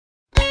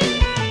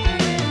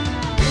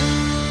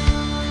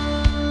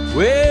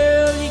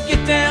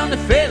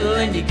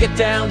you get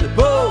down the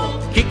bowl.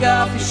 Kick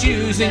off your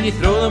shoes and you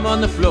throw them on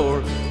the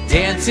floor.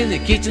 Dance in the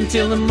kitchen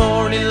till the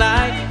morning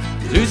light.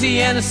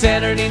 Louisiana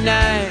Saturday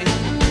night.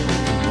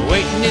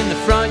 Waiting in the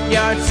front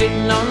yard,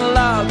 sitting on a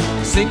log,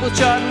 a single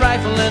charged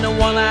rifle and a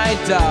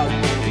one-eyed dog.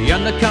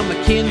 Yonder come the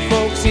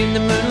kinfolks in the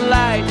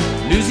moonlight.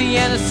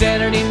 Louisiana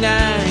Saturday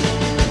night.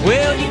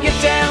 Well, you get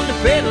down to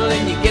fiddle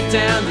and you get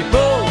down to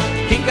bowl.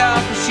 Kick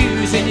off your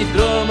shoes and you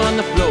throw them on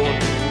the floor.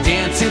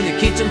 Dance in the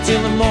kitchen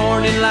till the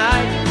morning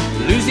light.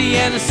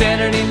 Louisiana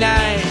Saturday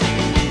night.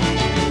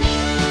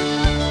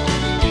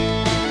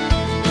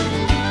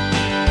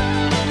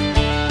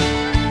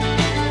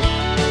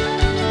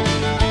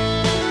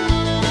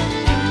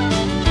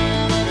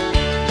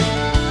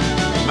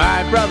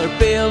 My brother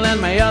Bill and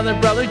my other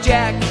brother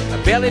Jack,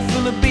 a belly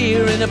full of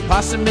beer and a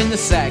possum in the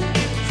sack.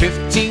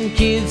 15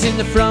 kids in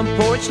the front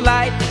porch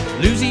light.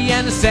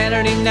 Louisiana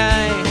Saturday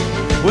night.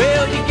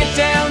 Well, you get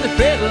down the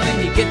fiddle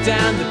and you get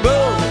down the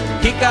bowl.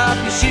 Kick off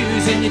your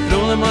shoes and you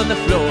throw them on the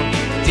floor.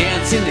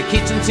 Dance in the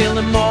kitchen till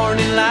the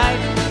morning light.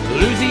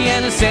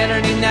 Louisiana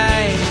Saturday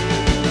night.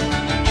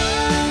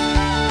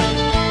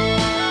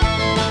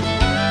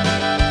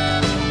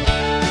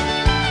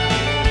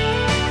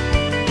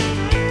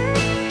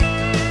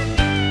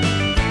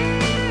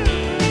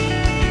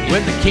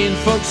 When the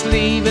kinfolks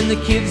leave and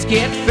the kids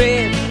get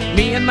fed,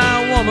 me and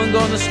my woman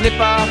gonna slip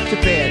off to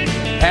bed.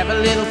 Have a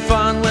little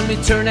fun when we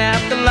turn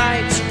out the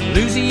lights.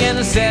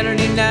 Louisiana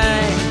Saturday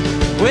night.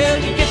 Well,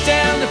 you get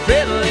down the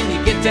fiddle and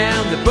you get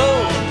down the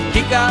bowl.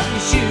 Kick off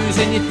your shoes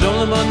and you throw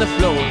them on the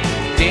floor.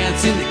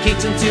 Dance in the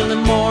kitchen till the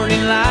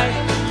morning light.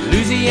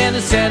 Louisiana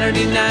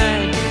Saturday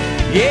night.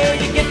 Yeah,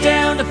 you get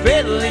down the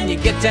fiddle and you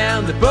get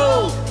down the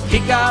bowl.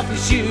 Kick off your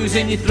shoes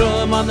and you throw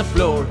them on the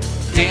floor.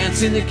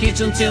 Dance in the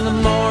kitchen till the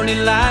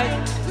morning light.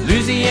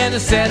 Louisiana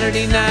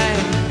Saturday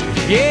night.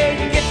 Yeah,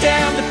 you get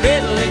down the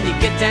fiddle and you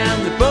get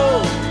down the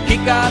bowl.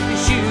 Kick off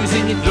your shoes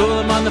and you throw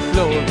them on the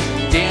floor.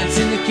 Dance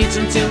in the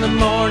kitchen till the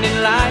morning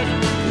light.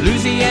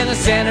 Louisiana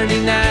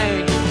Saturday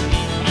night.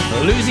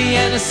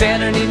 Louisiana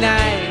Saturday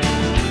night.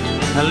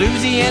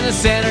 Louisiana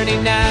Saturday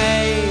night.